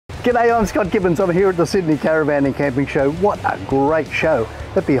G'day, I'm Scott Gibbons. I'm here at the Sydney Caravan and Camping Show. What a great show.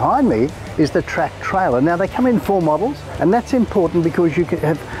 But behind me is the track trailer. Now they come in 4 models, and that's important because you can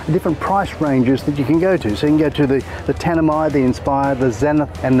have different price ranges that you can go to. So you can go to the Tanami, the Inspire, the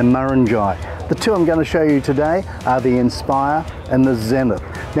Zenith and the Murringi. The 2 I'm going to show you today are the Inspire and the Zenith.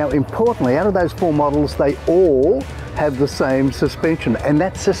 Now importantly, out of those 4 models, they all have the same suspension, and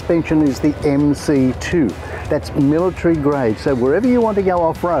that suspension is the MC2. That's military grade, so wherever you want to go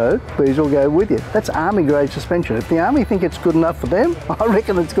off-road, these will go with you. That's army grade suspension. If the army think it's good enough for them, I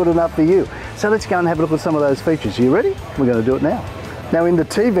reckon it's good enough for you. So let's go and have a look at some of those features. Are you ready? We're going to do it now. Now in the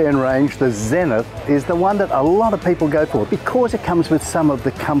Tvan range, the Zenith is the one that a lot of people go for because it comes with some of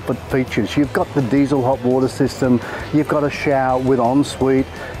the comfort features. You've got the diesel hot water system, you've got a shower with ensuite,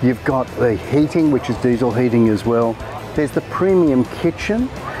 you've got the heating, which is diesel heating as well. There's the premium kitchen,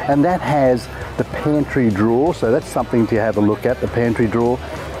 and that has the pantry drawer, so that's something to have a look at, the pantry drawer.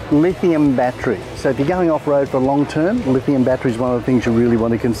 Lithium battery. So if you're going off-road for long term, lithium battery is one of the things you really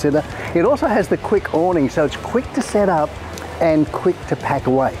want to consider. It also has the quick awning, so it's quick to set up and quick to pack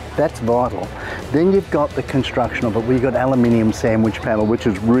away. That's vital. Then you've got the construction of it, where you've got aluminium sandwich panel, which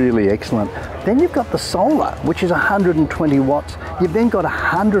is really excellent. Then you've got the solar, which is 120 watts. You've then got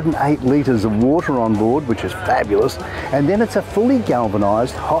 108 litres of water on board, which is fabulous. And then it's a fully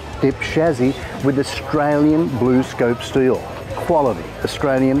galvanised hot dip chassis with Australian blue scope steel. Quality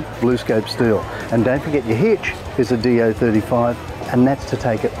Australian blue scope steel. And don't forget, your hitch is a DO35, and that's to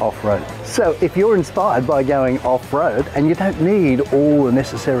take it off-road. So if you're inspired by going off-road and you don't need all the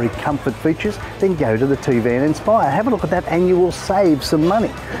necessary comfort features, then go to the Tvan Inspire. Have a look at that and you will save some money.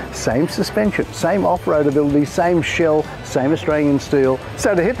 Same suspension, same off-road ability, same shell, same Australian steel.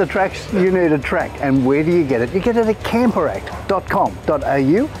 So to hit the tracks, you need a track. And where do you get it? You get it at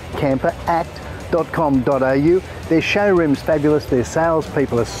camperact.com.au, camperact.com.au. Their showroom's fabulous, their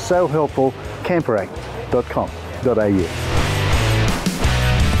salespeople are so helpful. Camperact.com.au.